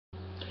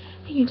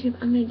YouTube,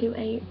 I'm going to do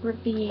a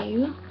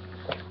review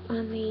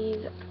on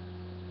these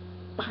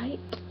Bite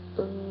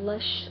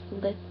Lush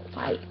Lip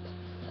Wipes.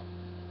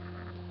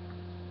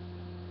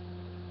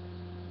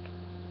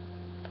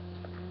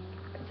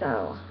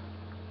 So,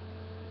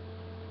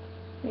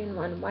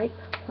 3-in-1 Wipe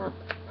Plump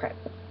Prep.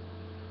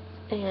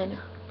 And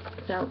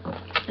so,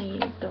 I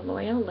used the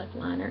Loyal Lip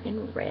Liner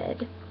in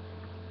red,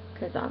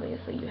 because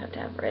obviously you have to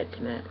have red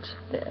to match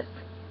this.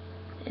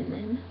 And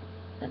then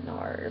the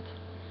NARS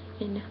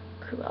in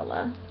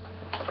Cruella.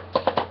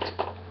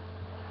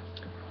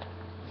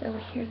 So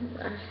here's,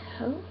 I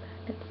hope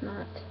it's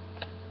not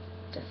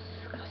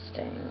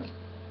disgusting.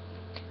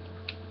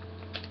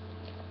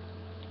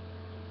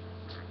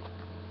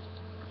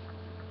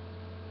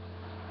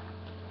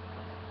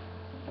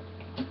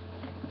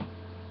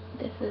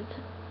 This is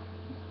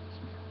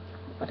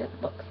what it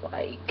looks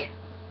like.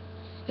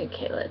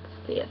 Okay, let's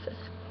see if this.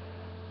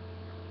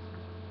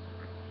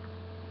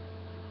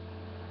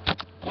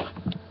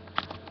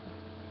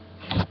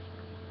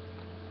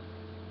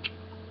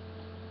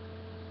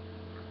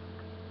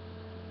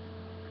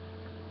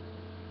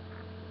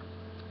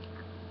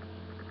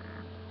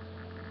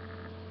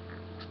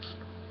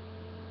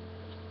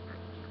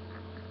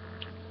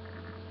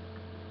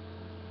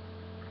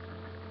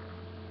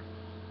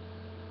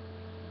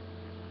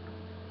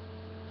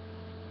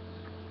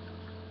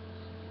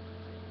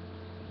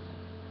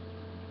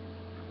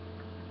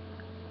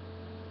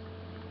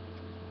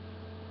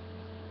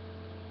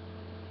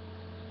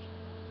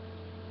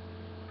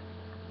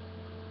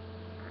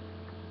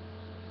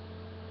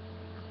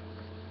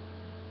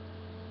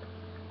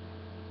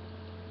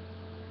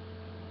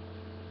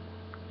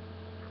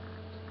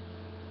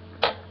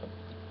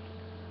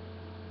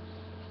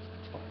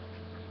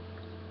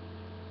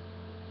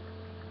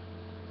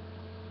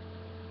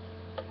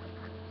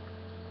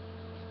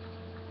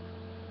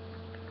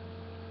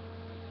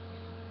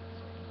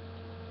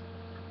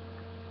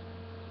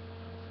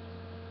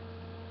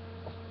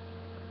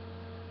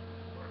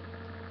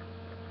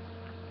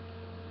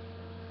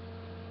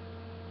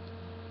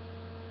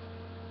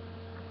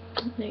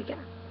 There you go.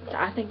 So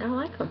I think I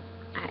like them.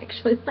 I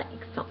actually like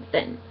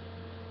something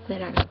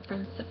that I got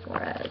from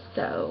Sephora.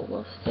 So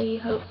we'll see.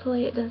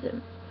 Hopefully it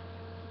doesn't.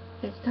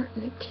 It's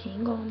starting to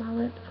tingle on my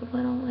lips a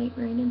little, like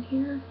right in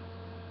here.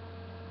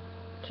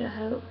 Which I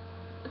hope.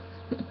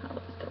 My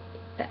lips don't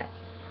get that.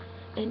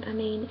 And I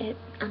mean,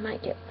 I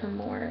might get some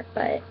more,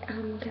 but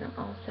I'm gonna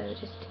also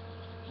just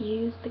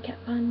use the Kat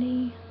Von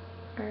D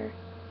or.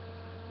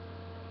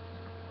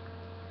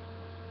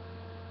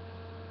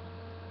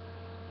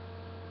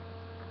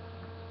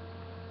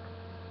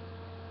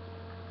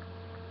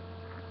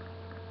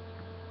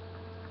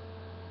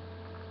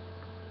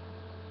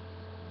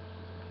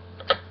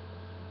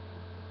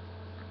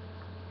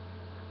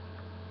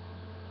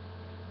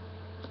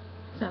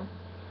 So,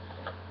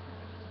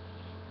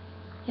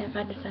 yeah, if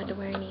I decide to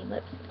wear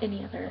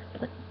any other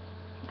lip,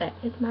 that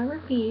is my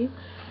review.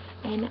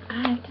 And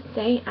I have to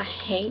say, I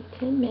hate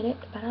to admit it,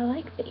 but I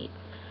like these.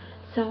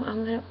 So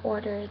I'm going to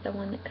order the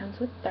one that comes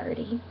with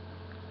 30.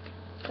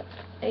 So,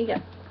 there you go.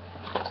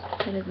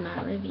 That is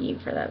my review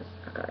for those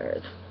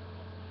suckers.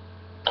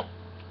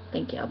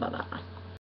 Thank you. Bye-bye.